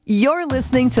You're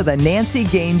listening to The Nancy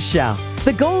Gaines Show.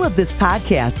 The goal of this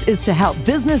podcast is to help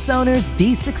business owners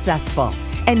be successful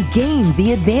and gain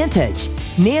the advantage.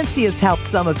 Nancy has helped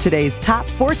some of today's top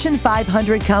Fortune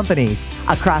 500 companies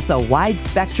across a wide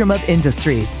spectrum of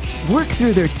industries work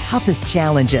through their toughest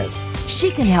challenges.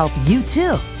 She can help you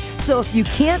too. So if you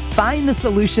can't find the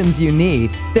solutions you need,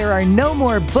 there are no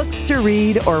more books to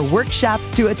read or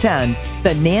workshops to attend.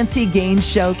 The Nancy Gaines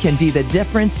Show can be the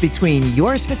difference between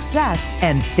your success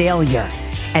and failure.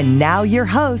 And now your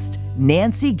host,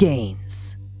 Nancy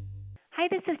Gaines. Hi,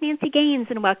 this is Nancy Gaines,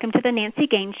 and welcome to the Nancy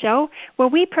Gaines Show, where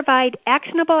we provide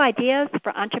actionable ideas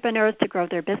for entrepreneurs to grow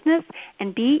their business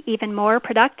and be even more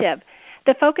productive.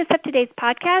 The focus of today's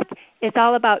podcast is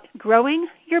all about growing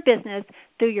your business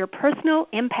through your personal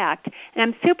impact. And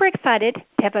I'm super excited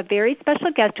to have a very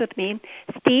special guest with me,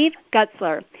 Steve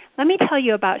Gutzler. Let me tell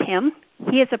you about him.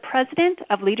 He is the president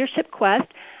of Leadership Quest,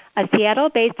 a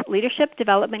Seattle-based leadership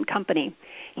development company.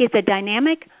 He is a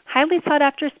dynamic, highly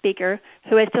sought-after speaker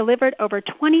who has delivered over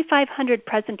 2,500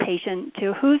 presentations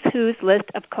to who's list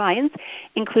of clients,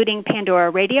 including Pandora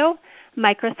Radio,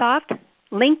 Microsoft,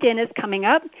 LinkedIn is coming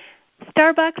up,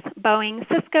 Starbucks, Boeing,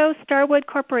 Cisco, Starwood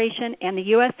Corporation, and the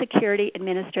U.S. Security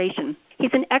Administration. He's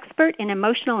an expert in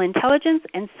emotional intelligence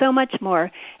and so much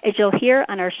more, as you'll hear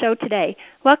on our show today.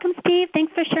 Welcome, Steve.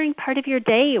 Thanks for sharing part of your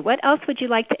day. What else would you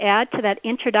like to add to that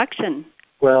introduction?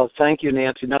 Well, thank you,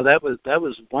 Nancy. No, that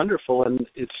was wonderful, and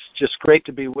it's just great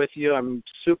to be with you. I'm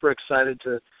super excited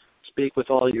to speak with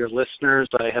all your listeners.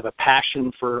 I have a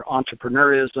passion for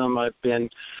entrepreneurism. I've been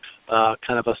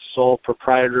kind of a sole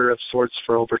proprietor of sorts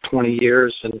for over 20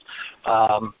 years and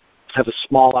have a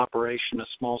small operation, a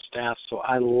small staff. So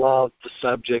I love the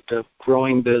subject of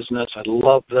growing business. I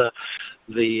love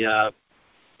the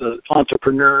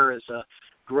entrepreneur as a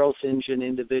growth engine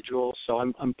individual. So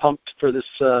I'm pumped for this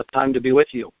time to be with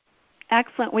you.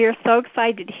 Excellent. We are so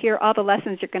excited to hear all the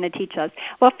lessons you're going to teach us.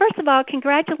 Well, first of all,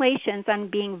 congratulations on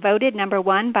being voted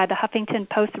 #1 by the Huffington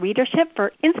Post readership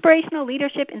for inspirational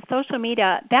leadership in social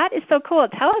media. That is so cool.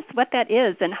 Tell us what that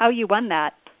is and how you won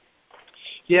that.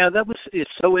 Yeah,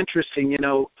 it's so interesting. You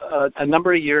know, a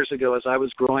number of years ago, as I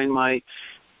was growing my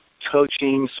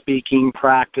coaching, speaking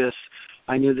practice,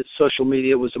 I knew that social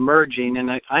media was emerging, and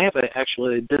I have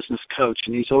actually a business coach,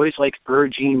 and he's always like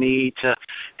urging me to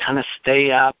kind of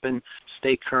stay up and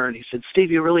stay current. He said,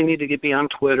 Steve, you really need to get me on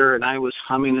Twitter, and I was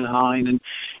humming and hawing,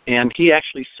 and he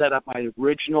actually set up my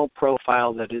original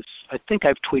profile that is, I think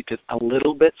I've tweaked it a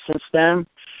little bit since then,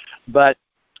 but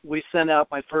we sent out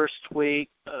my first tweet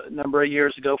a number of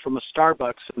years ago from a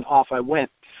Starbucks, and off I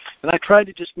went. And I tried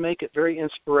to just make it very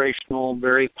inspirational,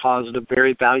 very positive,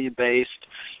 very value-based.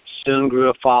 Soon grew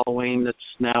a following that's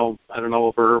now, I don't know,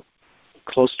 over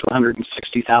close to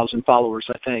 160,000 followers,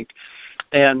 I think.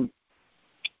 And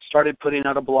started putting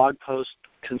out a blog post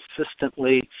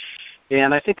consistently.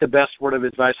 And I think the best word of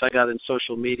advice I got in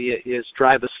social media is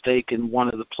drive a stake in one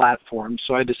of the platforms.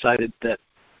 So I decided that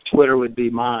Twitter would be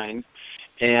mine,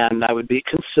 and I would be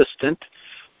consistent,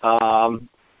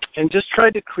 and just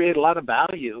tried to create a lot of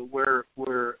value where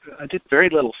I did very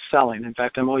little selling. In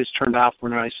fact, I'm always turned off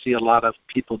when I see a lot of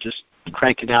people just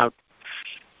cranking out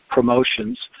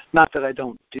promotions. Not that I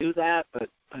don't do that, but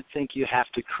I think you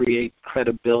have to create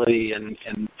credibility and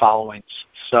followings.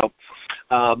 So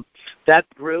that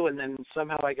grew, and then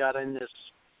somehow I got in this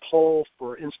poll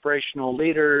for inspirational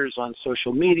leaders on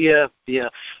social media via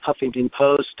Huffington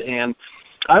Post, and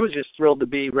I was just thrilled to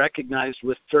be recognized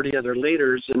with 30 other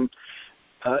leaders, and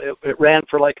it ran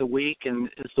for like a week, and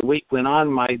as the week went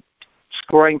on, my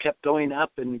scoring kept going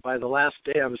up, and by the last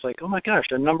day, I was like, oh my gosh,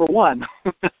 I'm #1.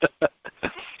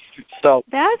 So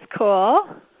that's cool.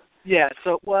 Yeah,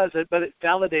 so it was, but it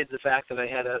validated the fact that I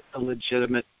had a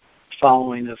legitimate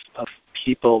following of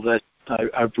people that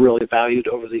I've really valued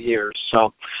over the years.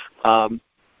 So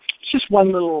it's just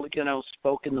one little,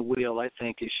 spoke in the wheel, I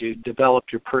think, as you develop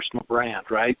your personal brand,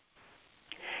 right?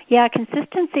 Yeah,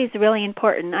 consistency is really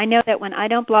important. I know that when I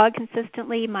don't blog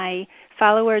consistently, my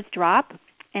followers drop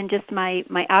and just my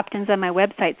opt-ins on my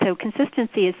website. So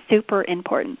consistency is super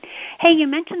important. Hey, you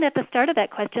mentioned at the start of that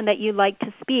question that you like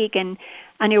to speak, and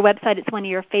on your website it's one of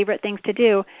your favorite things to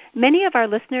do. Many of our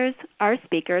listeners are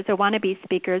speakers or want to be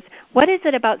speakers. What is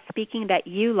it about speaking that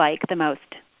you like the most?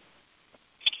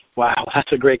 Wow,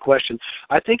 that's a great question.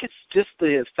 I think it's just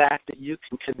the fact that you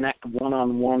can connect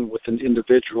one-on-one with an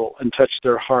individual and touch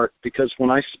their heart, because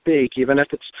when I speak, even if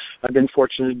I've been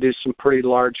fortunate to do some pretty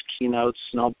large keynotes,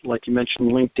 and like you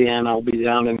mentioned, LinkedIn, I'll be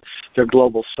down in their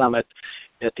global summit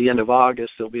at the end of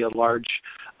August. There'll be a large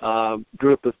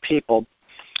group of people.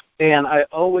 And I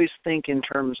always think in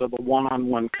terms of a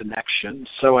one-on-one connection.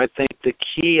 So I think the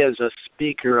key as a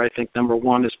speaker, I think number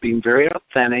one is being very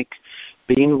authentic,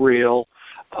 being real,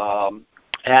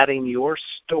 adding your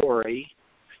story,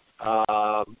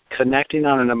 connecting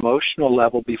on an emotional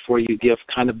level before you give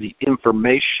kind of the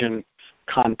information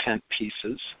content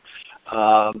pieces.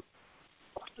 So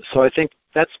I think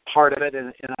that's part of it,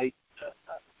 and I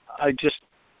just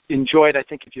enjoyed. I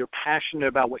think if you're passionate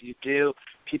about what you do,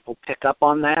 people pick up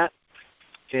on that.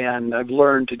 And I've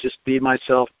learned to just be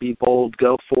myself, be bold,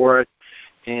 go for it.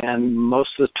 And most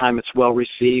of the time it's well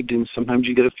received, and sometimes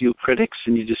you get a few critics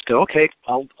and you just go, okay,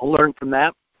 I'll learn from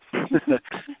that.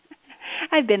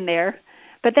 I've been there.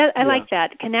 But I like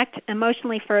that. Connect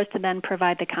emotionally first and then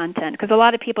provide the content. Because a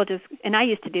lot of people just, and I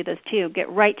used to do this too, get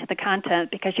right to the content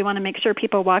because you want to make sure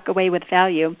people walk away with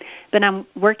value. But I'm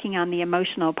working on the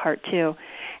emotional part too.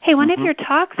 Hey, one of your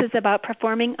talks is about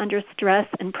performing under stress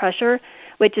and pressure,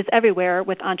 which is everywhere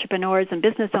with entrepreneurs and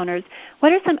business owners.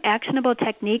 What are some actionable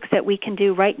techniques that we can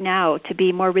do right now to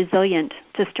be more resilient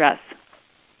to stress?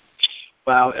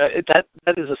 Wow, that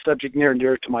is a subject near and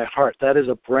dear to my heart. That is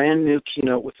a brand new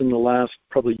keynote within the last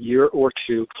probably year or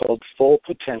two called Full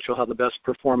Potential, How to Best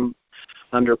Perform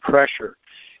Under Pressure.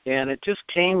 And it just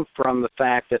came from the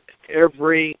fact that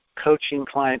every coaching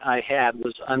client I had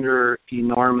was under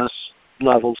enormous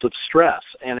levels of stress,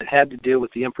 and it had to do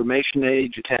with the information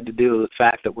age. It had to do with the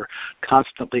fact that we're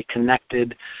constantly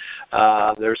connected.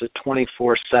 There's a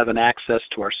 24/7 access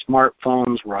to our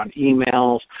smartphones. We're on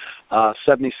emails.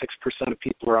 76% of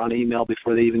people are on email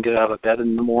before they even get out of bed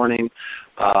in the morning.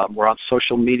 We're on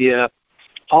social media.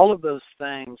 All of those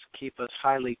things keep us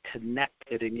highly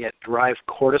connected and yet drive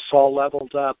cortisol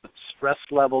levels up and stress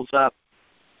levels up.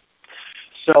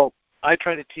 So I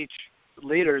try to teach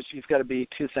leaders, you've got to be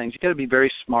two things. You've got to be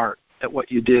very smart at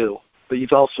what you do, but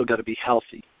you've also got to be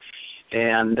healthy.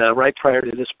 And right prior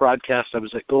to this broadcast, I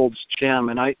was at Gold's Gym,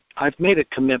 and I've made a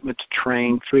commitment to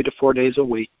train 3 to 4 days a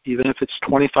week, even if it's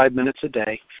 25 minutes a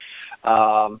day.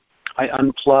 I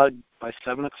unplug by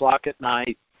 7 o'clock at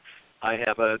night. I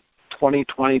have a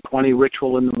 20-20-20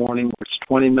 ritual in the morning where it's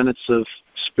 20 minutes of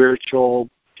spiritual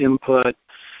input,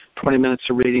 20 minutes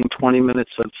of reading, 20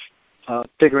 minutes of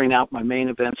figuring out my main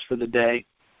events for the day.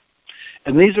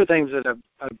 And these are things that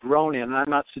I've grown in. And I'm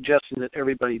not suggesting that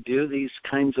everybody do these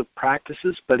kinds of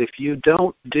practices, but if you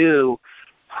don't do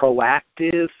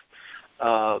proactive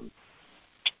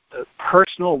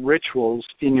personal rituals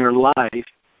in your life,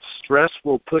 stress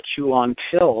will put you on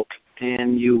tilt,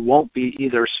 and you won't be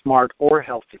either smart or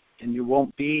healthy, and you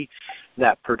won't be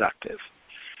that productive.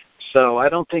 So I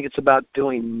don't think it's about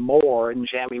doing more and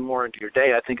jamming more into your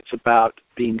day. I think it's about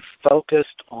being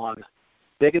focused on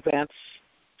big events,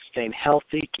 staying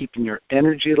healthy, keeping your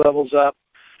energy levels up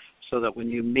so that when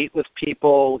you meet with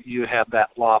people, you have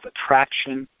that law of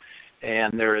attraction,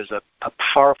 and there is a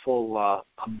powerful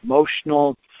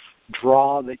emotional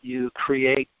draw that you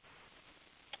create.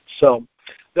 So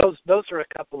those are a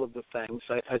couple of the things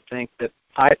I think that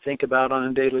I think about on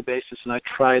a daily basis, and I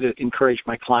try to encourage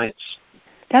my clients.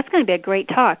 That's going to be a great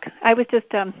talk. I was just,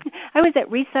 I was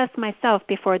at recess myself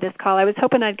before this call. I was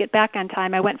hoping I'd get back on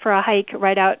time. I went for a hike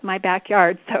right out in my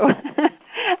backyard. So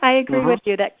I agree with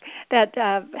you that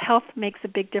health makes a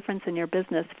big difference in your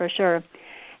business for sure.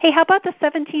 Hey, how about the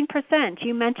 17%?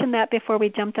 You mentioned that before we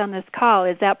jumped on this call.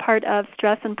 Is that part of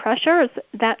stress and pressure, or is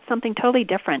that something totally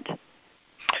different?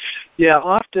 Yeah,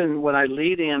 often when I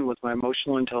lead in with my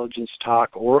emotional intelligence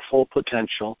talk or Full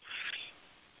Potential,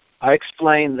 I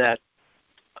explain that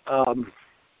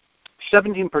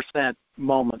 17%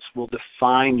 moments will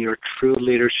define your true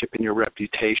leadership and your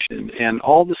reputation. And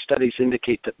all the studies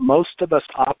indicate that most of us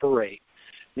operate,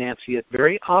 Nancy, at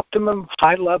very optimum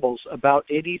high levels about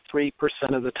 83%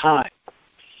 of the time.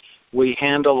 We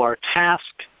handle our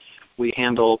task. We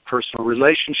handle personal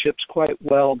relationships quite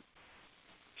well.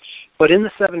 But in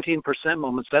the 17%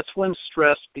 moments, that's when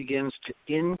stress begins to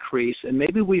increase, and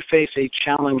maybe we face a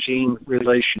challenging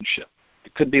relationship.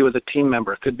 It could be with a team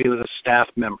member. It could be with a staff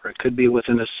member. It could be with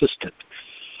an assistant.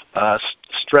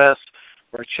 Stress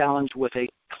or a challenge with a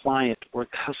client or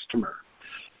customer,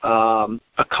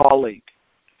 a colleague,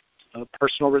 a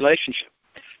personal relationship.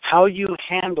 How you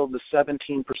handle the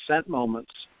 17%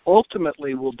 moments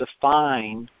ultimately will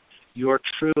define your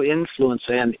true influence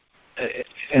and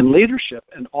leadership,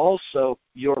 and also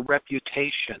your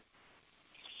reputation.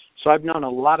 So I've known a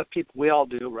lot of people, we all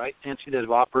do, right, Nancy, that have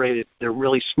operated, they're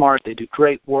really smart, they do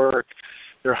great work,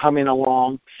 they're humming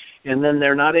along, and then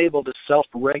they're not able to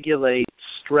self-regulate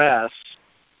stress,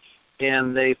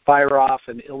 and they fire off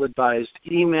an ill-advised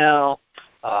email,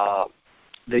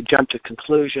 they jump to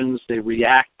conclusions, they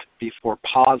react before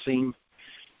pausing,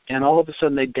 and all of a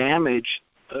sudden they damage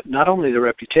not only their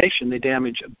reputation, they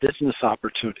damage a business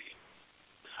opportunity,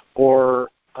 or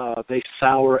they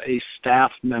sour a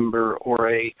staff member or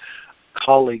a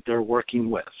colleague they're working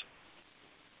with.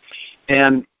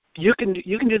 And you can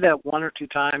do that one or two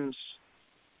times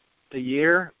a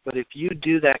year, but if you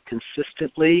do that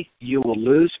consistently, you will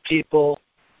lose people.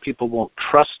 People won't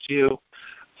trust you.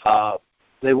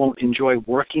 They won't enjoy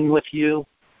working with you.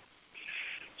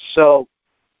 So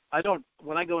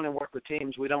when I go in and work with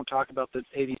teams, we don't talk about the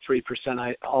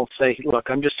 83%. I'll say, look,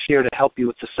 I'm just here to help you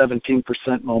with the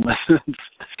 17% moments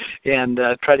and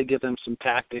try to give them some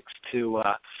tactics to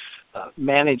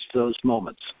manage those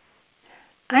moments.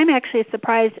 I'm actually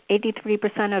surprised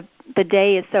 83% of the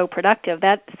day is so productive.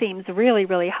 That seems really,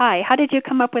 really high. How did you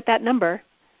come up with that number?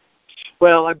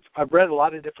 Well, I've read a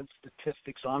lot of different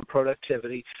statistics on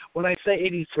productivity. When I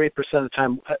say 83% of the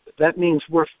time, that means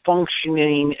we're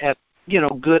functioning at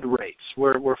good rates.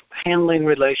 We're handling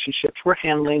relationships. We're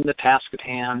handling the task at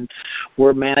hand.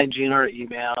 We're managing our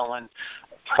email and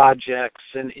projects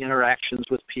and interactions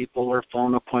with people or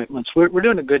phone appointments. We're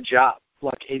doing a good job,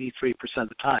 like 83% of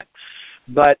the time.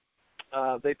 But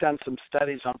they've done some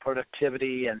studies on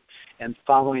productivity and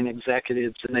following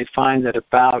executives, and they find that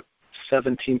about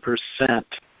 17%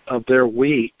 of their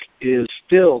week is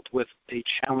filled with a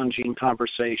challenging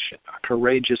conversation, a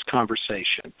courageous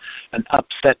conversation, an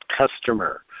upset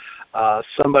customer,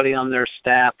 somebody on their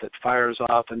staff that fires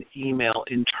off an email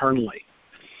internally.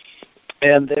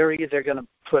 And they're either going to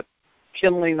put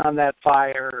kindling on that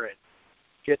fire and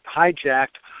get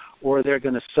hijacked, or they're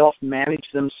going to self-manage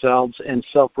themselves and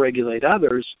self-regulate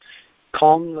others,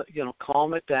 calm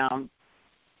it down,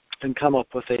 and come up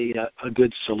with a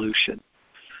good solution.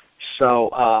 So,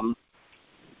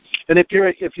 and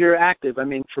if you're active, I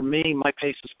mean, for me, my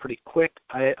pace is pretty quick.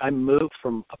 I move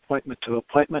from appointment to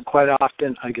appointment quite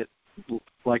often. I get,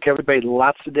 like everybody,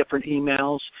 lots of different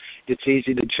emails. It's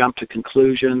easy to jump to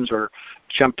conclusions or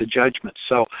jump to judgments.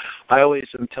 So I always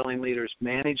am telling leaders,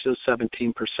 manage those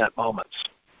 17% moments.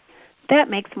 That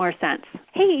makes more sense.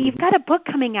 Hey, you've got a book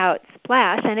coming out,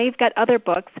 Splash. I know you've got other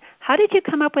books. How did you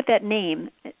come up with that name?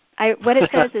 What it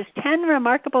says is 10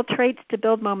 remarkable traits to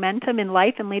build momentum in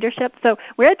life and leadership. So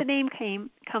where did the name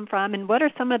come from, and what are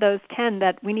some of those 10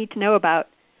 that we need to know about?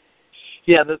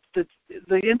 Yeah,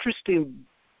 the interesting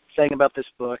thing about this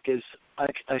book is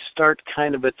I start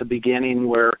kind of at the beginning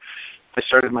where I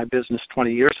started my business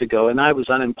 20 years ago, and I was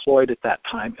unemployed at that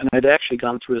time, and I'd actually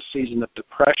gone through a season of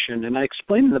depression. And I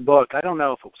explained in the book, I don't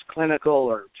know if it was clinical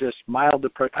or just mild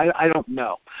depression. I don't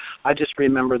know. I just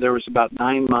remember there was about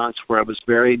 9 months where I was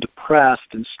very depressed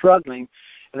and struggling,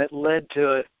 and it led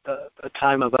to a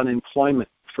time of unemployment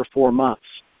for 4 months.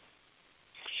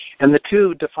 And the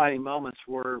two defining moments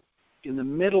were in the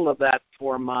middle of that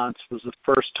 4 months was the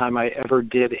first time I ever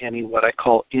did any what I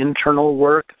call internal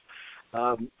work.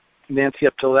 Nancy,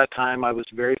 up till that time, I was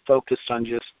very focused on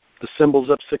just the symbols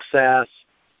of success,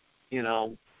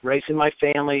 raising my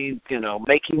family,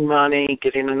 making money,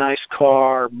 getting a nice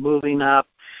car, moving up,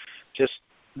 just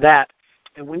that.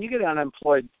 And when you get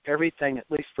unemployed, everything, at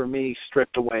least for me,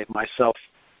 stripped away, my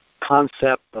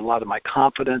self-concept, a lot of my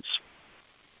confidence.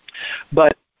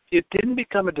 But it didn't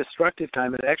become a destructive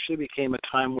time. It actually became a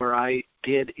time where I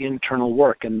did internal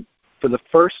work. And for the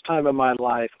first time in my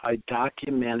life, I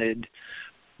documented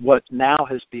what now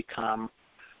has become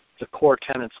the core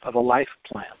tenets of a life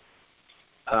plan.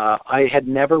 I had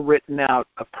never written out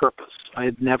a purpose. I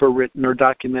had never written or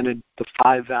documented the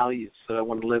 5 values that I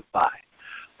want to live by.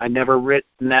 I never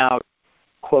written out,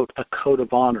 quote, a code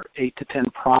of honor, 8 to 10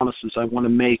 promises I want to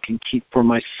make and keep for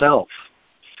myself.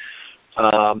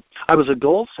 I was a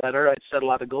goal setter. I'd set a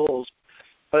lot of goals,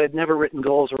 but I'd never written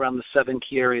goals around the 7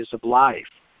 key areas of life.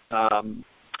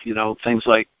 Things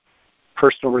like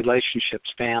personal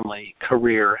relationships, family,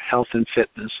 career, health and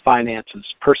fitness,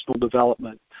 finances, personal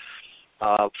development,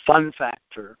 fun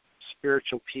factor,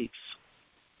 spiritual peace.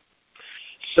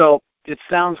 So it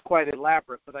sounds quite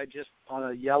elaborate, but I just,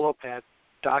 on a yellow pad,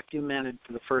 documented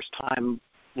for the first time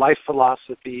life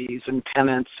philosophies and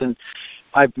tenets, and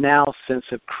I've now since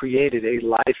have created a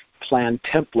life plan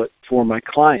template for my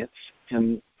clients,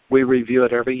 and we review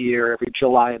it every year. Every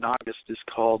July and August is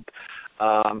called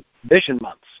Vision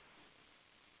Months.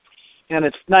 And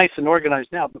it's nice and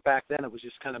organized now, but back then it was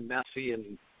just kind of messy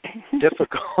and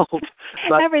difficult.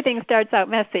 But everything starts out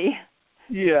messy.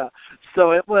 Yeah.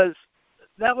 So it was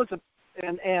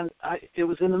in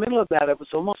the middle of that. It was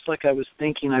almost like I was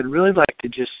thinking I'd really like to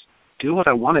just do what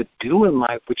I want to do in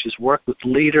life, which is work with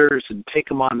leaders and take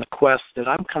them on the quest that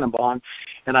I'm kind of on.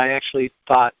 And I actually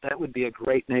thought that would be a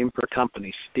great name for a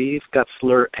company, Steve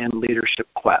Gutzler and Leadership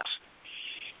Quest.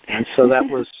 And so that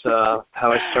was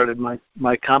how I started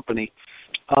my company.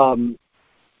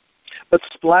 But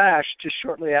Splash, just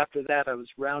shortly after that, I was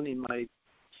rounding my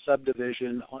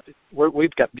subdivision.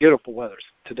 We've got beautiful weather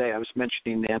today. I was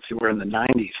mentioning, Nancy, we're in the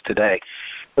 90s today.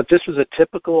 But this was a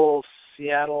typical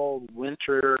Seattle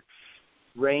winter,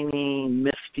 rainy,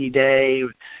 misty day,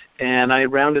 and I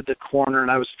rounded the corner, and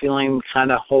I was feeling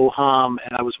kind of ho-hum,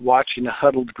 and I was watching a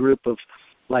huddled group of,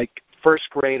 like, first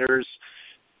graders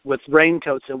with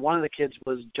raincoats, and one of the kids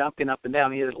was jumping up and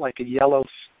down. He had, like, a yellow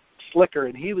slicker,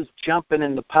 and he was jumping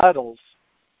in the puddles,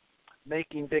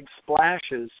 making big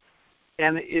splashes.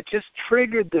 And it just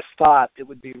triggered this thought it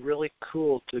would be really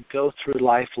cool to go through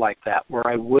life like that, where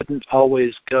I wouldn't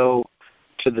always go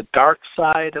to the dark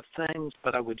side of things,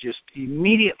 but I would just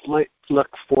immediately look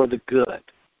for the good.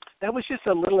 That was just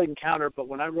a little encounter, but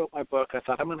when I wrote my book, I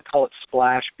thought I'm going to call it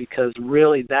Splash, because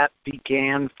really that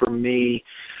began for me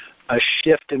a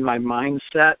shift in my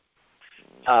mindset,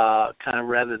 kind of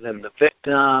rather than the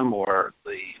victim or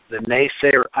the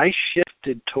naysayer. I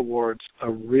shifted towards a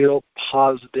real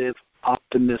positive,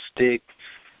 optimistic,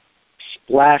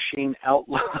 splashing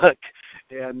outlook,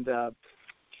 and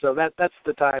so that's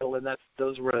the title, and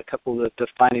those were a couple of the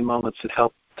defining moments that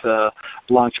helped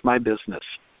launch my business.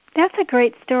 That's a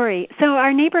great story. So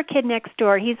our neighbor kid next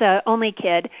door, he's a only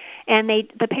kid, and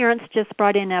the parents just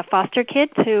brought in a foster kid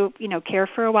to, care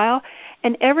for a while.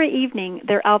 And every evening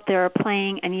they're out there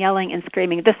playing and yelling and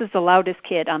screaming. This is the loudest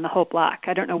kid on the whole block.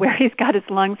 I don't know where he's got his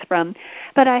lungs from.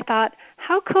 But I thought,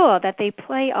 how cool that they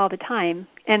play all the time.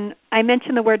 And I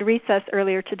mentioned the word recess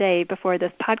earlier today before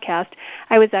this podcast.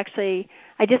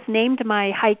 I just named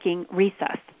my hiking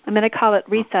Recess. I'm going to call it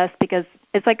Recess because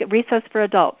it's like recess for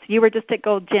adults. You were just at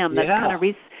Gold Gym. That's kind of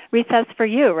recess for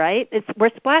you, right? We're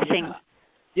splashing.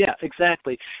 Yeah,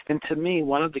 exactly. And to me,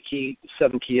 one of the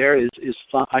 7 key areas is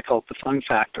fun. I call it the fun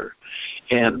factor,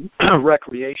 and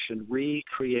recreation,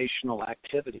 recreational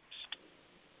activities.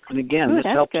 And again, this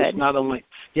helps us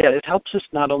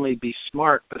not only be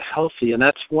smart but healthy. And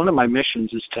that's one of my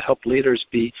missions, is to help leaders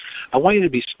I want you to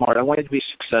be smart. I want you to be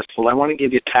successful. I want to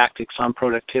give you tactics on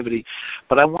productivity,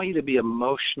 but I want you to be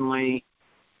emotionally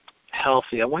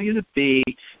healthy. I want you to be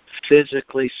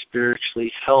physically,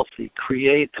 spiritually healthy.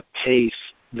 Create a pace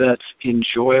that's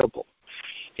enjoyable.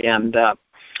 And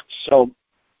so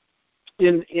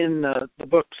in the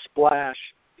book Splash,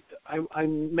 I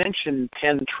mentioned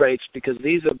 10 traits because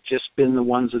these have just been the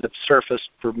ones that have surfaced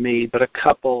for me, but a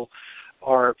couple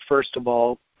are, first of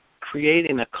all,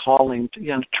 creating a calling,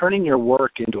 turning your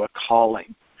work into a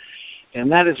calling. And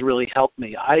that has really helped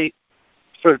me.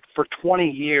 For 20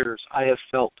 years, I have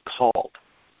felt called.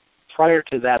 Prior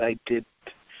to that, I didn't,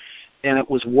 and it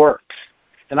was work.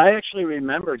 And I actually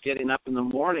remember getting up in the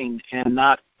morning and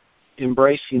not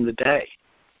embracing the day.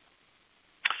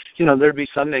 There'd be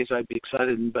some days I'd be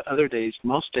excited, but other days,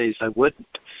 most days, I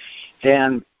wouldn't.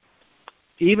 And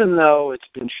even though it's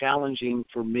been challenging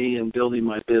for me in building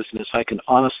my business, I can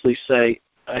honestly say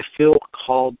I feel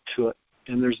called to it.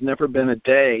 And there's never been a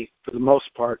day, for the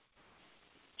most part,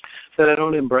 that I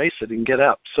don't embrace it and get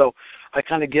up. So I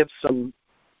kind of give some,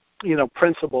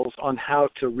 principles on how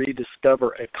to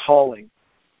rediscover a calling.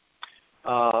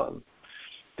 And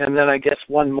then I guess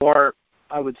one more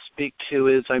I would speak to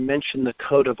is, I mentioned the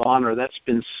code of honor. That's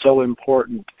been so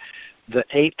important. The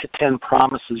 8 to 10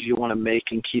 promises you want to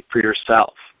make and keep for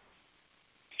yourself.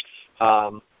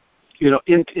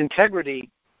 Integrity,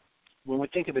 when we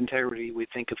think of integrity, we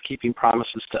think of keeping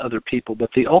promises to other people,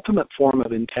 but the ultimate form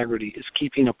of integrity is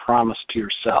keeping a promise to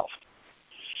yourself.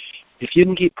 If you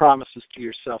can keep promises to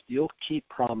yourself, you'll keep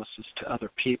promises to other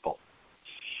people.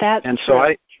 That's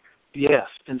true.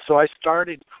 So I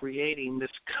started creating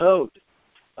this code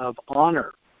of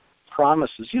honor,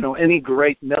 promises. Any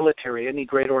great military, any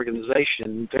great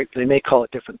organization, they may call it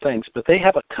different things, but they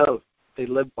have a code they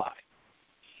live by.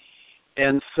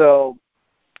 And so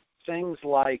things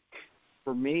like,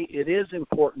 for me, it is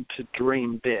important to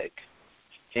dream big.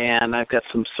 And I've got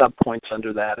some sub-points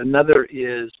under that. Another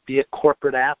is be a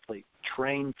corporate athlete.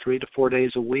 Train 3 to 4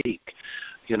 days a week.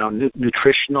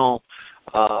 Nutritional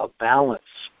balance,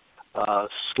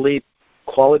 sleep,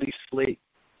 quality sleep.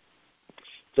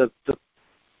 The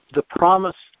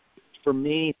promise for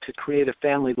me to create a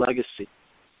family legacy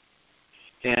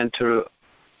and to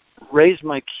raise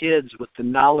my kids with the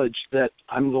knowledge that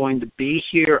I'm going to be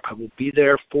here, I will be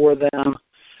there for them.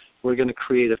 We're going to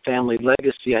create a family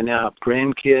legacy. I now have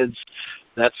grandkids.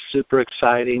 That's super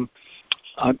exciting.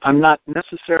 I'm not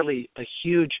necessarily a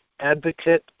huge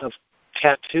advocate of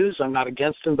tattoos. I'm not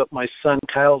against them, but my son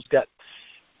Kyle's got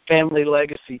family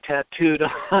legacy tattooed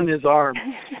on his arm.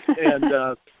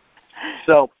 And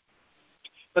so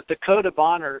But the code of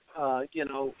honor,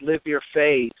 live your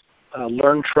faith,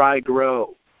 learn, try,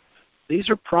 grow. These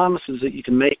are promises that you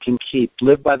can make and keep.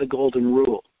 Live by the golden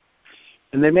rule.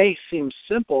 And they may seem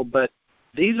simple, but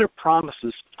these are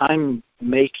promises I'm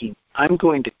making, I'm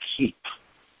going to keep.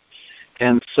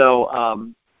 And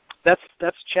so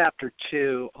that's chapter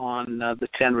 2 on the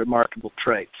 10 remarkable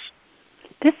traits.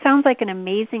 This sounds like an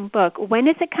amazing book. When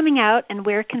is it coming out, and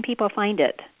where can people find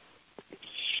it?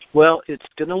 Well, it's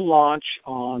going to launch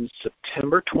on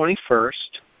September 21st,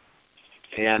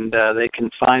 and they can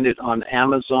find it on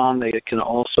Amazon. They can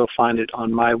also find it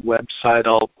on my website.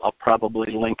 I'll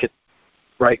probably link it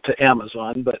right to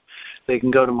Amazon, but they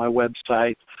can go to my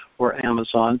website or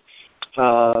Amazon.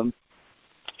 And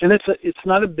it's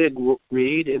not a big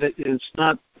read. It's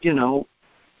not,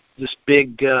 this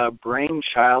big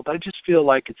brainchild. I just feel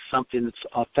like it's something that's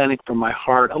authentic from my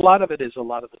heart. A lot of it is a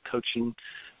lot of the coaching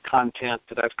content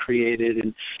that I've created,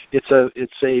 and it's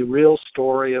a real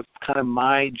story of kind of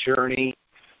my journey.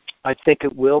 I think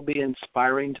it will be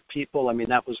inspiring to people. I mean,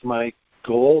 that was my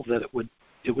goal, that it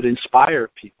would inspire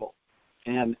people,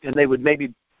 and they would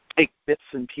maybe take bits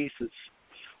and pieces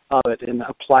of it and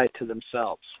apply it to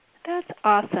themselves. That's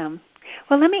awesome.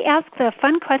 Well, let me ask the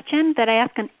fun question that I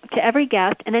ask to every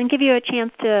guest, and then give you a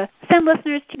chance to send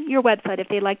listeners to your website if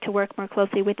they'd like to work more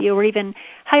closely with you, or even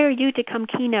hire you to come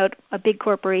keynote a big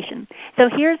corporation. So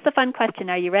here's the fun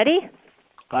question. Are you ready?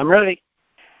 I'm ready.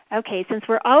 Okay, since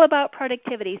we're all about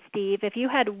productivity, Steve, if you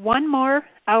had one more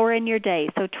hour in your day,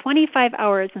 so 25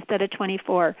 hours instead of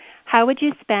 24, how would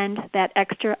you spend that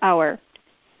extra hour?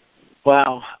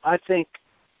 Wow, I think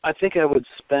I would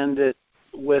spend it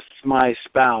with my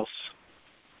spouse.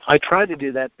 I try to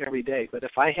do that every day, but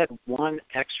if I had one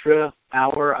extra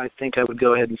hour, I think I would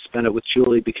go ahead and spend it with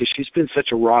Julie, because she's been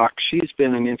such a rock. She's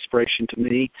been an inspiration to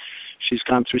me. She's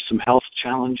gone through some health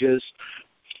challenges.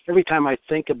 Every time I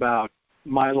think about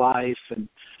my life and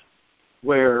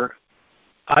where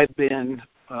I've been,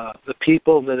 the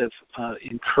people that have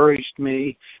encouraged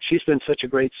me, she's been such a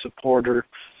great supporter.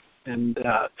 And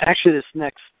actually this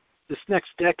next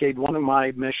decade, one of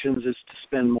my missions is to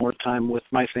spend more time with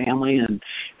my family, and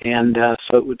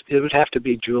so it would have to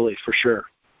be Julie for sure.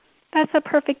 That's a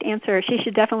perfect answer. She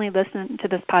should definitely listen to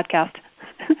this podcast.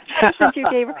 Since you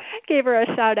gave her a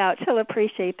shout out, she'll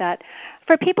appreciate that.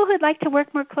 For people who'd like to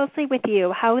work more closely with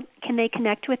you, how can they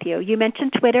connect with you? You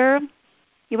mentioned Twitter.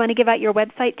 You want to give out your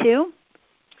website too?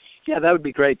 Yeah, that would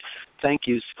be great. Thank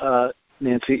you,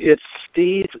 Nancy. It's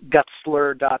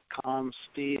stevegutzler.com,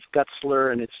 Steve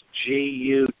Gutzler, and it's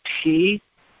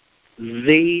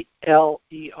GUTZLER,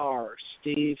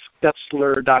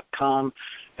 stevegutzler.com,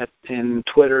 and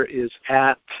Twitter is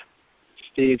at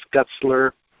Steve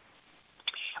Gutzler.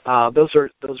 Those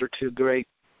are two great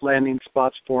landing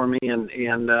spots for me,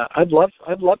 and I'd love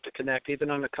to connect, even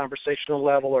on a conversational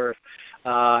level, or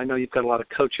I know you've got a lot of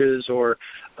coaches or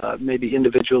maybe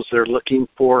individuals that are looking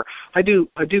for. I do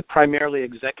primarily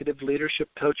executive leadership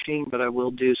coaching, but I will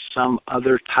do some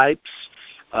other types.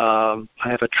 I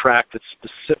have a track that's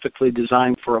specifically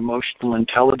designed for emotional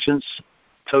intelligence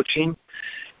coaching,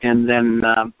 and then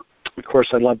of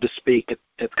course I love to speak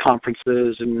at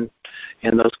conferences and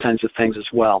those kinds of things as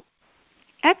well.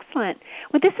 Excellent.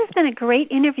 Well, this has been a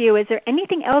great interview. Is there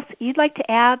anything else you'd like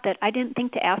to add that I didn't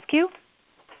think to ask you?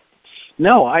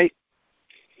 No,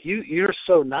 you're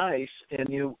so nice, and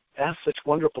you ask such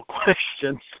wonderful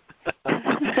questions.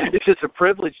 It's just a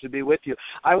privilege to be with you.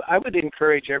 I would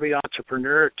encourage every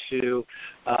entrepreneur to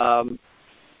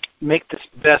make this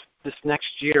next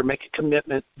year, make a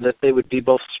commitment that they would be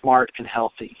both smart and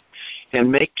healthy,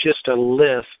 and make just a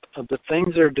list of the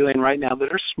things they're doing right now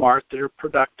that are smart, that are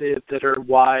productive, that are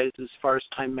wise as far as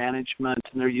time management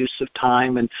and their use of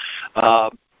time, and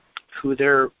who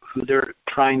they're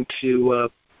trying to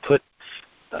put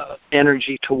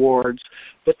energy towards,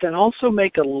 but then also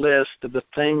make a list of the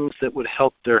things that would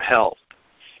help their health,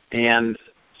 and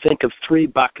think of 3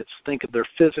 buckets. Think of their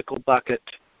physical bucket,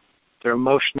 their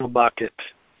emotional bucket,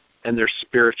 and their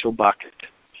spiritual bucket.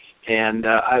 And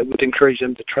I would encourage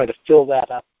them to try to fill that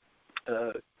up.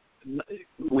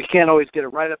 We can't always get it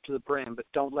right up to the brim, but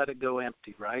don't let it go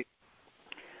empty, right?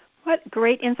 What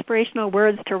great inspirational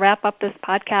words to wrap up this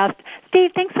podcast.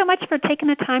 Steve, thanks so much for taking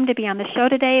the time to be on the show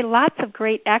today. Lots of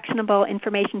great actionable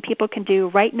information people can do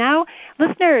right now.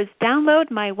 Listeners, download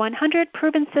my 100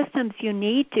 proven systems you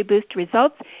need to boost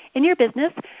results in your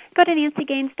business. Go to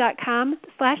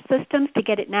nancygaines.com/systems to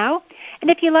get it now. And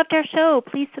if you loved our show,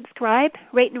 please subscribe,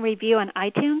 rate, and review on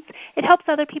iTunes. It helps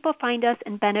other people find us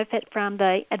and benefit from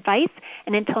the advice.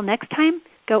 And until next time,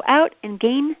 Go out and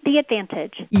gain the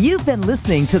advantage. You've been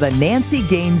listening to The Nancy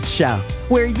Gaines Show,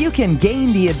 where you can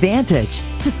gain the advantage.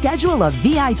 To schedule a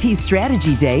VIP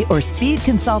strategy day or speed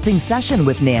consulting session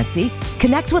with Nancy,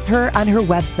 connect with her on her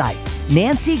website,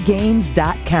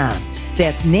 nancygaines.com.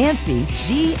 That's Nancy,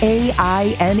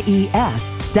 Gaines.com.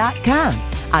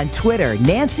 On Twitter,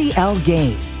 Nancy L.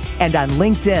 Gaines. And on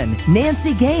LinkedIn,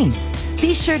 Nancy Gaines.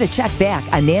 Be sure to check back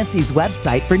on Nancy's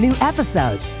website for new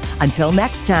episodes. Until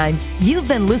next time, you've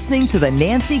been listening to The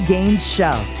Nancy Gaines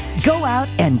Show. Go out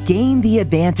and gain the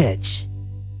advantage.